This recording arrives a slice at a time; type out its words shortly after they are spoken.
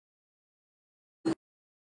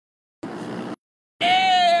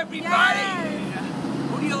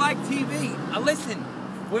like TV. Listen,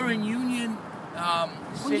 we're in Union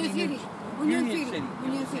City, Union City,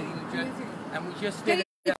 New Jersey, and we just did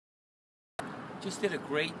a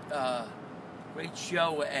great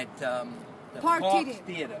show at the Parks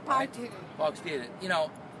Theater. Parks Theater. You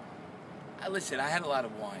know, listen, I had a lot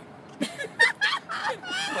of wine, but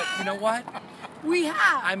you know what? We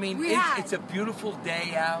have. I mean, it's a beautiful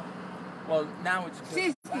day out. Well, now it's good.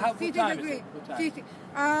 60 what time is it? What time? 60.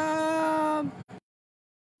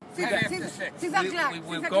 6 o'clock.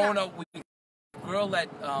 We're going up with a girl that,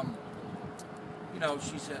 you know,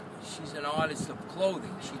 she's an artist of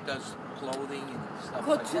clothing. She does clothing and stuff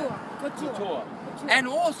like that. Couture. And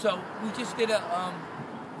also, we just did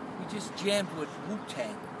we just jammed with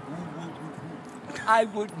Wu-Tang. I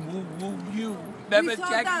would woo you. Remember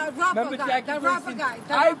Jackie? Remember Jackie? The rapper guy.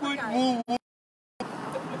 I would woo.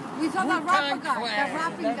 We saw that rapper guy. The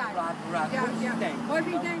rapping guy. Yeah. What's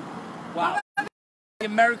his name? Wow. The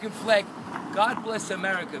American flag. God bless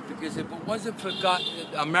America, because if it wasn't for God,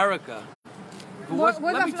 America. Let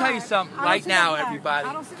me tell you something right now, everybody.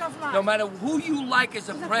 I don't see the flag. No matter who you like as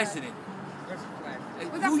a president,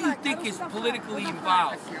 who you think is politically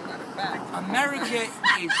involved, America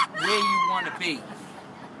is where you want to be.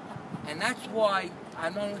 And that's why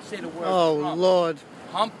I'm not going to say the word Trump. Lord.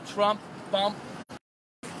 Hump, Trump, bump.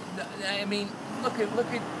 I mean, look what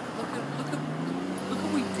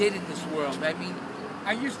we did in this world. I mean,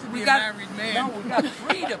 I used to be a married man. No, we got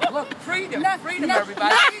freedom. Look, freedom, everybody.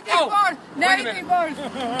 Wait a minute.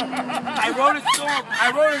 I wrote a song.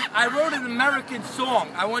 I wrote an American song.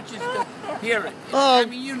 I want you to hear it. Oh. I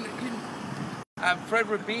mean, Fred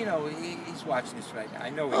Rubino, he's watching this right now. I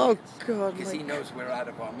know he is. God. Because he knows we're out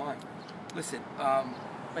of our mind. Listen,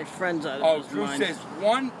 my friend's out of his Drew mind. says,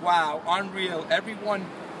 wow, unreal. Everyone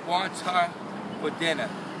wants her for dinner.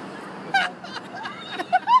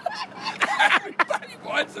 Everybody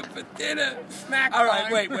wants her for dinner. Snack All right,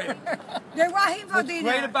 time. wait. They want him for What's dinner.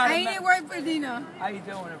 great about I ain't work for dinner. How you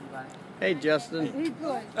doing, everybody? Hey, Justin. He's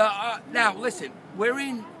good. Now, listen, we're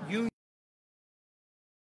in Union.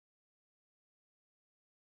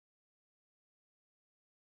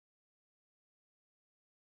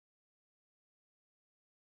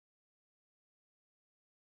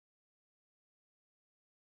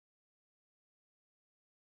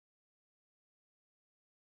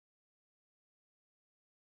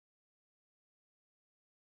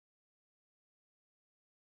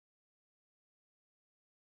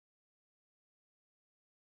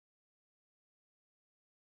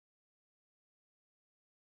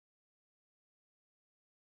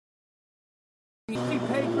 You see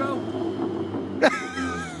Pedro?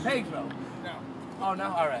 Pedro? No. Oh, no?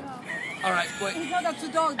 All right. All right, wait. He's got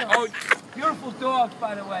two dogs, though. Oh, beautiful dogs,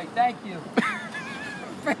 by the way. Thank you.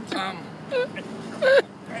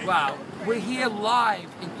 Wow. We're here live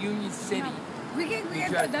in Union City. We can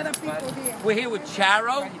get other people here. We're here with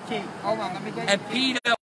Charo Hold on, let me get and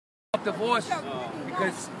Peter, divorced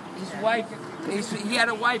because his wife, he had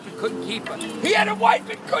a wife and couldn't keep her. He had a wife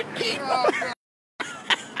and couldn't keep her.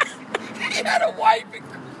 He had a wife and...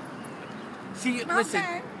 See, listen,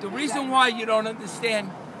 the reason why you don't understand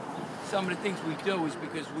some of the things we do is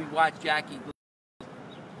because we watch Jackie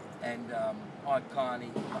and Art Carney,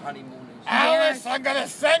 the Honeymooners. Alice, I'm gonna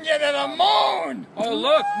send you to the moon! Oh,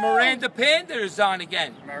 look, Miranda Panda is on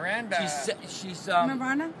again. Miranda. She's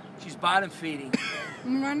Miranda? she's bottom feeding.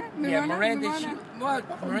 Miranda? Yeah, Miranda. Let me tell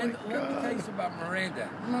you something about Miranda.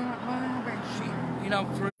 She, you know,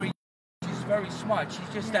 she's very smart. She's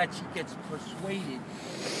just that she gets persuaded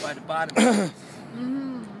by the bottom.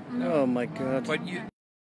 Oh my God. But you.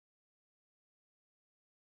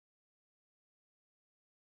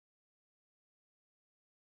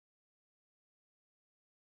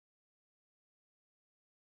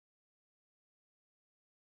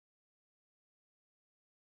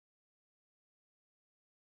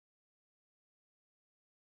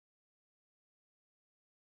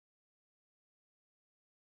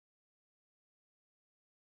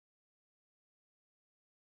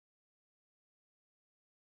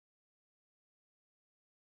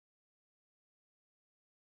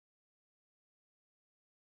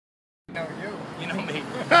 know you. You know me.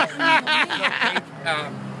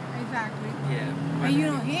 Exactly. Yeah. And you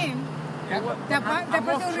know him. Yeah. I'm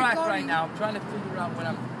off track right now. I'm trying to figure out what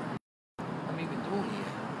I'm even doing here.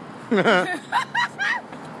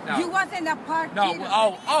 No. You was in the park. No.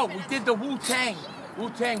 Oh, we did the Wu-Tang.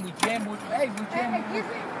 Wu-Tang. We jammed with. Hey, we jammed. Excuse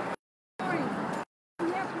me. Sorry.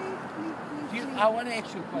 Yeah, please. I want to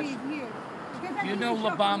ask you a question. Please, here. Do you know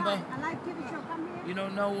La Bamba? I like TV show. Come here. You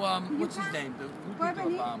don't know what's his name? Who did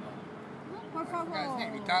La Bamba? por favor.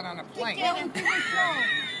 He died on a plane. Es un TV show.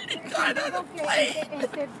 He died on a plane.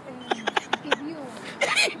 Que vio.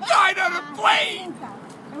 He died on a plane.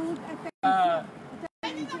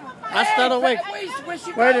 Hasta luego.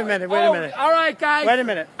 Wait a minute. All right, guys. Wait a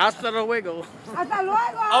minute. Hasta luego. Hasta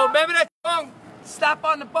luego. Oh, remember that song? Stop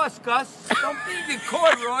on the bus, Gus. Don't be the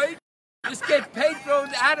corduroy. Just get Pedro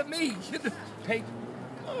out of me. Pedro.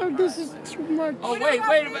 Oh, this is too much. Oh, wait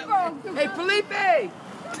a minute. Hey, Felipe.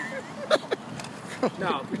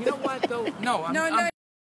 No, but you know what, though? No, I'm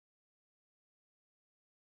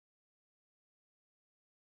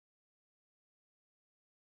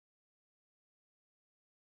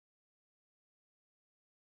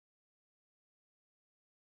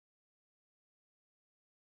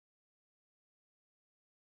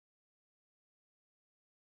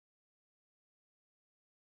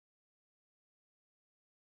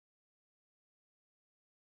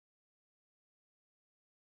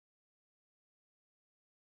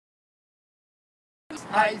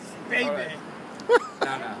Nice, baby. Right.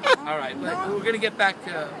 No. All right, we're going to get back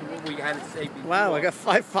to what we had to say before. Wow, I got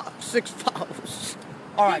 6 follows.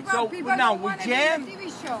 All right, so People now don't we want to jam. be a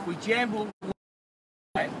TV show. We jam. All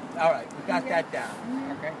right, we got that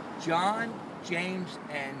down. Okay. John, James,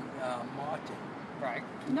 and Martin, Right.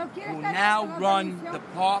 No quieres who que now hagas una run televisión? the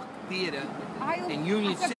Park Theater in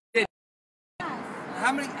Union City.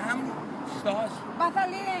 How many stars Va a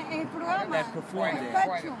salir en el programa. that performed El there Quite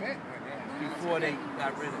a Spectrum. bit. before they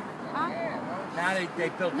got rid of it? Ah, Now they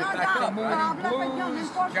built it No, back no, up. no. Right? Habla español, no Blues,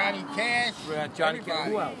 importa. Johnny Cash. Johnny everybody. Cash.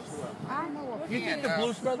 Who else? I know. You think the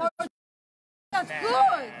Blues Brothers? That's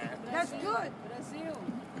good. That's good. Brazil.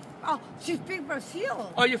 Oh, she speaks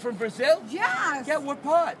Brazil. Oh, you're from Brazil? Yes. Yeah, what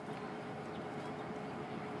part?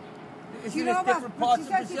 Isn't You it know different what? parts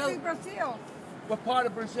She of said she Brazil? speaks Brazil. What part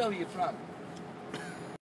of Brazil are you from?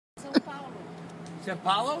 São Paulo. São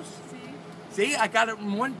Paulo? See, I got it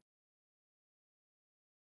in one.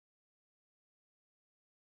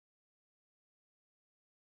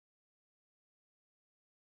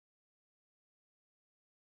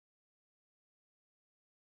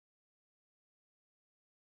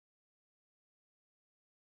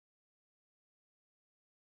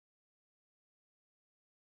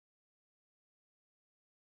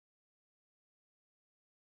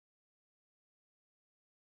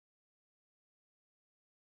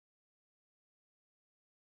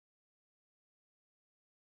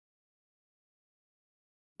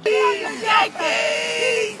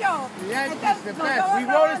 Yankees! Yankees, the best. We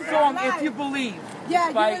wrote a song, If You Believe. Yeah,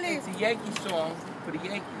 you By, believe. it's a Yankee song for the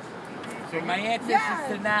Yankees. So my ancestors Yes.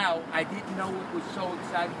 to now, I didn't know what was so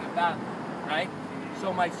exciting about it, right?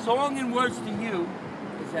 So my song in words to you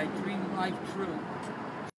is I dream life true.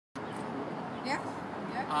 Yeah.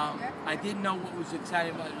 I didn't know what was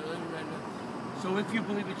exciting about it. So if you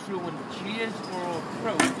believe it's true, when the cheers are all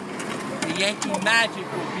through, the Yankee magic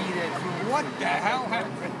will be there through. What the hell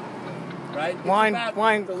happened? Right? It's Wine about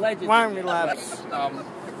the legend. relapse.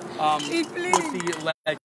 Keep What's the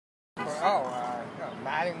legend?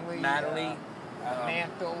 Mattingly. Mattingly,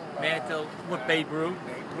 Mantle. Mantle, what Babe Ruth?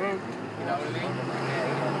 Babe Ruth. You know what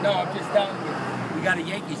I mean? No, I'm just telling you. We got a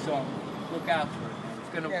Yankee song. Look out for it. It's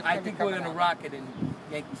gonna. Yeah, it's I gonna think be we're coming gonna out. rock it in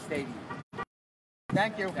Yankee Stadium.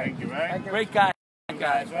 Thank you. Thank you, right? Great guy,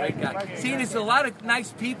 guys. Great guy. See, there's a lot of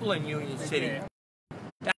nice people in Union City.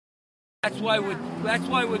 That's why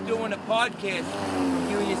we're doing a podcast in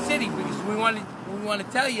Union City, because we want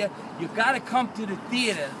to tell you got to come to the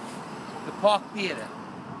theater, the Park Theater,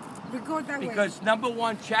 We go that way. because number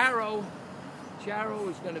one, Charo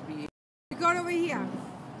is going to be. We go over here.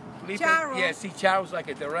 Felipe, Charo. yeah, see, Charo's like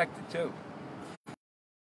a director too.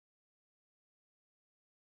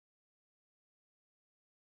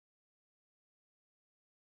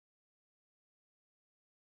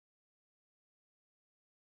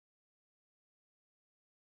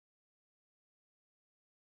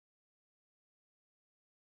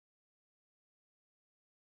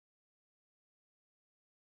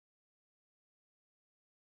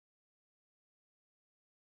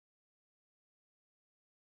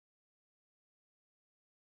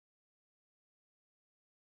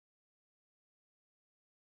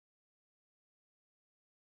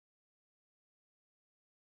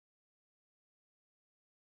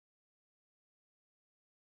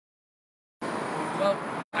 Well,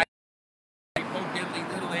 I Bo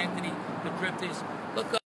Diddley, Little Anthony, the Drifters.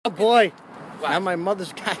 Look up. Oh boy. What? Now my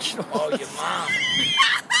mother's catching all Oh, your this. mom.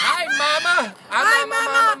 Hi, Mama. Hi,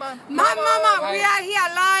 Mama. Mama, we are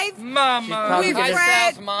here live Mama. She's probably with gonna-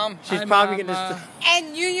 Fred Mom. She's Hi, probably Mama. gonna.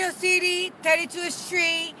 in Union City, 32th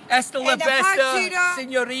Street. Esta La And the Park Besta, Theater,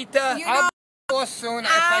 Senorita. You know, Or soon, if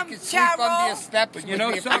I could sleep under your steps. But you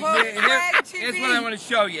know something? Here's what I want to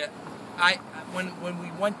show you. When we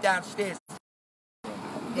went downstairs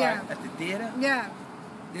at the theater,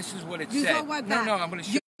 this is what it You said. saw what No, that? I'm going to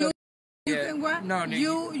show you. You can what? No,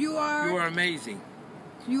 you are. You are amazing.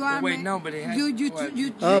 You are. Wait, no, but it has, you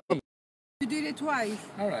did it twice.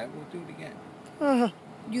 All right, we'll do it again.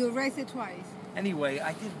 You erased it twice. Anyway,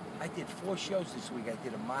 I did 4 shows this week. I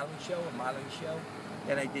did a modeling show,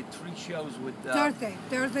 then I did 3 shows with.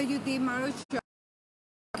 Thursday you did Mario show.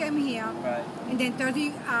 Came here. Right. And then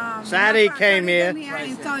Thursday. Saturday came here. Right.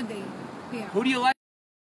 And Sunday. Yeah. Who do you like?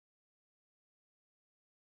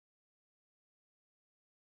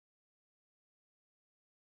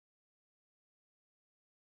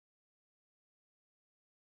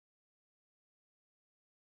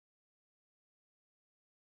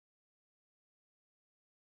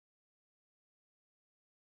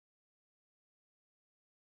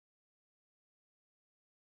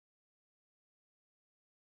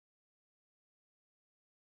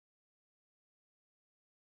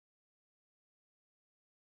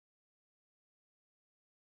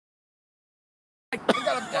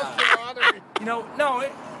 You know, no,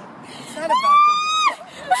 it's not about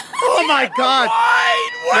Oh my God!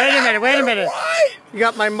 Wait a minute. You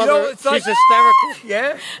got my mother. She's hysterical.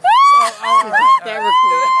 Yeah? Hysterical.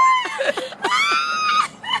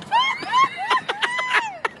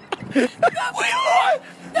 Wait, Lord!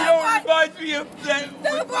 You know what reminds me of that?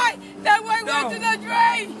 That boy went to the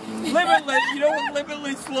drain. Limitless. You know what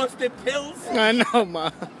Limitless lost their pills? I know,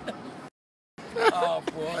 Ma. Oh,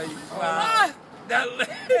 boy. Wow.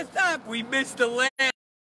 Stop. We missed the land.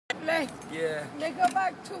 Let's go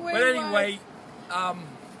back to where But anyway,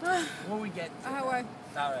 what we get? How All right.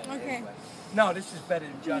 Okay. Anyway. No, this is better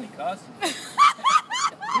than Johnny Carson.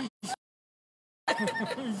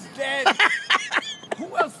 He's dead.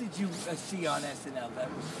 Who else did you see on SNL that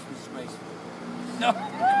was disgraceful? No,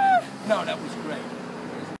 that was great.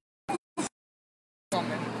 So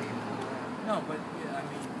many people. No, but yeah, I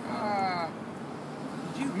mean,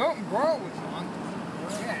 did you? Milton Berle was on.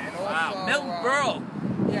 Yeah, and also, Wow, Milton Berle.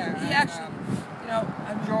 Yeah, He and, actually, you know, I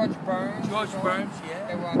mean, George Burns. George Burns, yeah.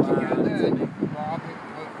 They were all together. And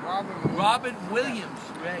Robin Williams.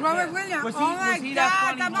 Right, Robert yeah. Williams. Was Oh my he God, that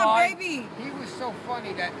funny that's my live? baby. He was so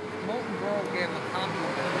funny that Milton Berle gave him a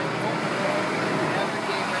compliment. Milton Berle never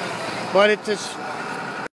gave anything. But it just.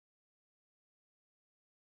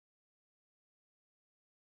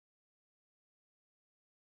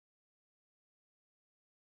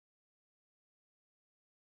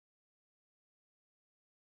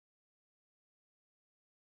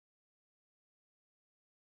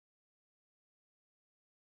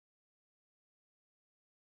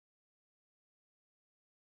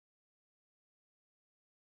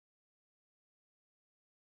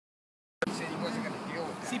 He said he wasn't going to deal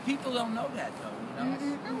with that. See, people don't know that though. You know.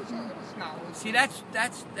 It was not. See, that's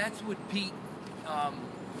what Pete,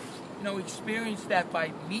 you know, experienced that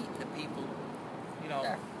by meeting the people, you know,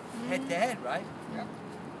 head to head, right? Yeah.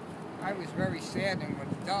 I was very saddened when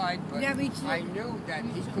he died, but Yeah, me too. I knew that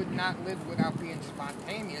he could not live without being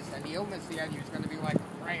spontaneous, and the illness he had, he was going to be like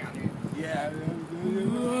a crayon. Yeah.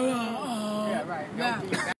 Yeah, right. Yeah. Don't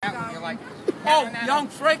be that one. You're like, Oh, Young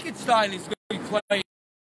Frankenstein is going to be playing.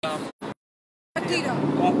 Tito.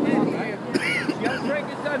 Young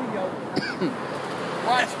Frankenstein, yo.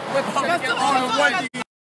 watch. That's the Oh,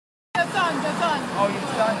 The son. Oh, your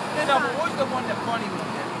son? No, but what's the one, the funny one?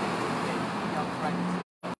 Young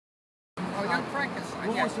Frankenstein. Oh, Young Frankenstein.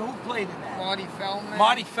 Yeah. Who played in that? Marty Feldman.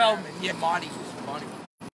 Marty Feldman. Yeah, Marty was funny.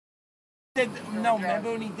 No,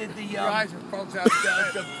 remember when he did the... Your eyes are closed out.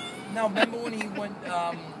 No, remember when he went...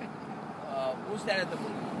 what was that other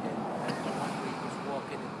movie he did? That's the one where he was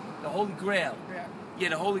walking in... The Holy Grail. Yeah,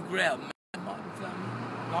 the Holy Grail. Martin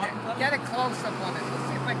Feldman. Get a close-up on it. Let's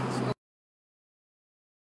see if I can still...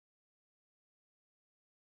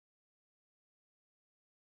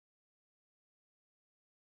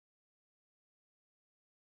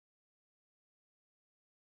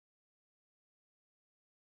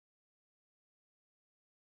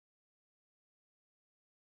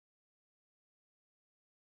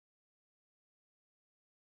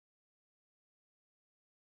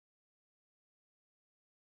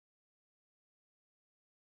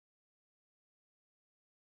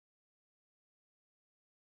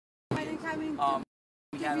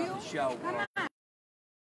 We had on the show.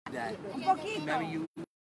 That. Remember you?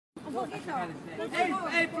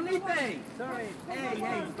 Hey, Felipe! Sorry.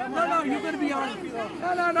 Hey. No, you're going to be on.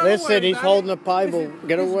 No. Listen, he's holding the Bible.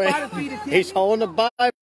 Get away. He's holding the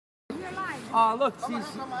Bible. Oh, look, she's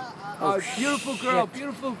a beautiful girl.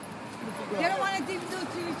 Beautiful. They don't want to do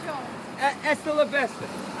TV show. Hasta la vista.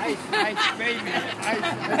 Ice, baby.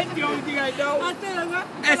 That's the only thing I know.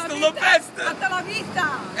 Hasta la vista. Hasta la vista.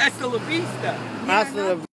 Hasta la vista.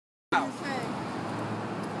 Hasta la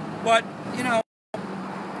But, you know,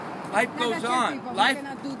 life Like goes I tell on. people, we Life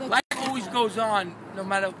cannot do the always goes on, no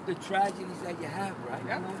matter the tragedies that you have, right?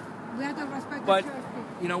 Yep. We have to respect But, the church people.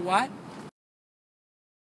 you know what?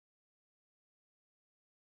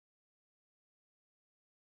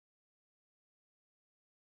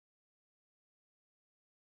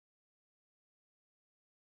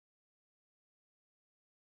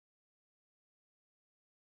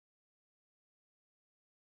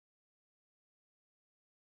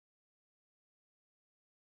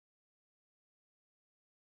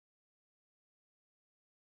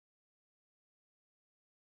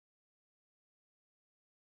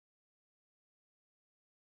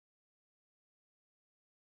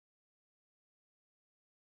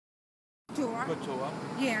 Couture. Couture.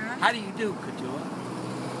 Yeah. How do you do couture?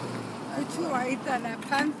 Couture is the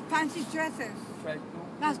fancy dresses.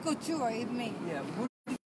 That's couture, it's me. Yeah.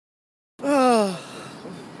 Oh,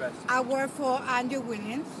 I work for Andrew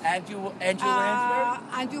Williams. Angela Lansbury?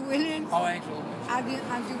 Andrew Williams. Oh, Angela Lansbury.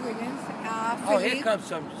 Andrew Williams. Oh, here comes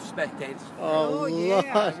some spectators. Oh, yeah.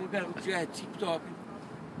 Lord. We're going to keep talking.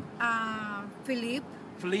 Philippe.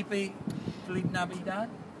 Philippe Navidad?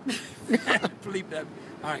 Philippe Navidad.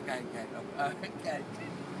 All right, okay. Okay.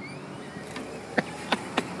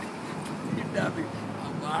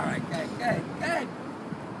 All right, okay.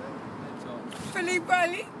 That's all. Philippe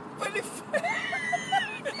Bali.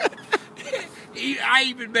 I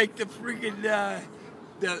even make the freaking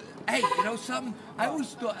hey, you know something? I always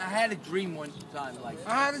thought I had a dream one time like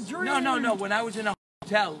I had a dream. No. When I was in a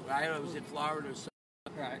hotel, right? I was in Florida or something.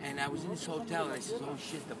 Right. And I was in this hotel and I said, oh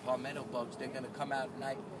shit, the palmetto bugs, they're gonna come out at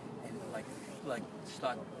night and like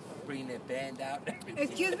start bringing their band out.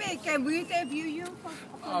 Excuse me, can we interview you for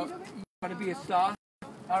a little bit? You wanna be a star?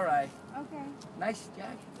 All right. Okay. Nice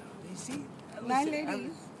jacket though. You see? Nice Listen,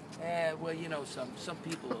 ladies. well, you know, some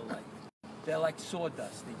people are like, they're like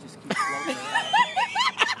sawdust. They just keep floating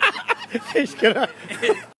around. He's gonna.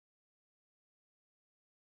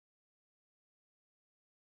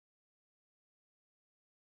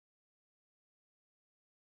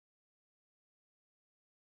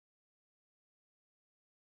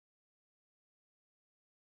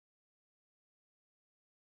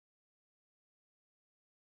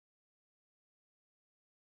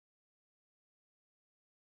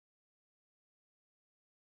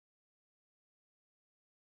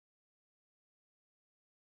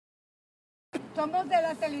 Somos de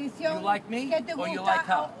la televisión. You like me? ¿Qué te Or you gusta? like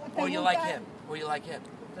her? ¿Te Or you gusta? like him? Or you like him?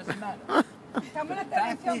 Doesn't matter. Estamos en la The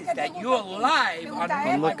fact televisión. is ¿Qué te that gusta you're a ti? live ¿Te on- gusta I'm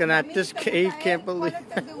él? looking ¿Te at gusta this él? cave, ¿Te can't gusta believe- él?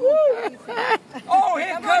 ¿Cuál te gusta? Oh,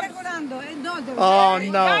 here Estamos comes, recordando. No, de Oh,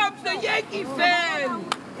 verdad. no. comes the Yankee fan.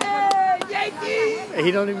 Hey, Yankees!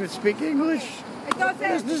 He don't even speak English.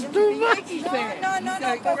 Entonces, This is too much. Yankee fan. no, He's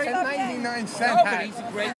a pero great está bien. 99-cent No, but hat. he's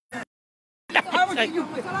a great. How much do you?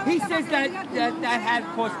 He says that hat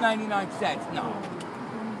cost 99 cents. No.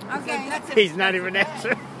 Okay. He's not even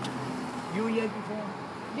answering. You a Yankee fan?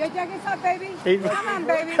 You're checking some, baby? He's Come on,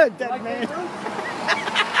 baby. Dead man.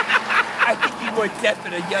 I think he was deaf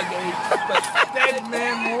at a young age, but dead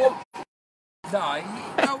man walk.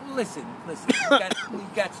 No, listen.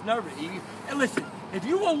 He got nervous. And listen, if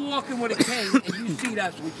you were walking with a cane and you see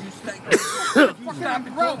us, would you stop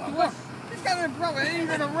and talk to us? He's got an umbrella. It ain't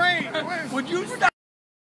gonna rain. Would you stop?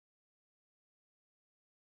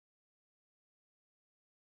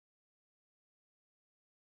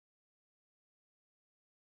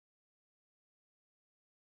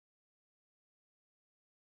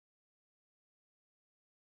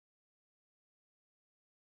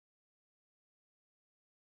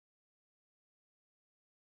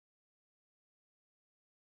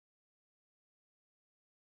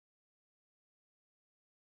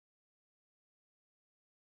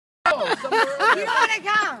 You want to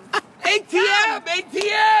come?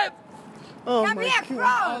 ATM! Oh Come my here, God.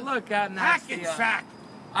 bro. Oh, look how nasty. Packet sack.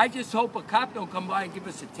 I just hope a cop don't come by and give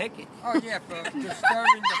us a ticket. Oh, yeah, for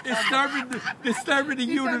disturbing the Disturbing the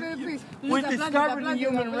human, we're disturbing the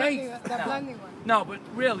human race. No, but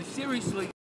really, seriously,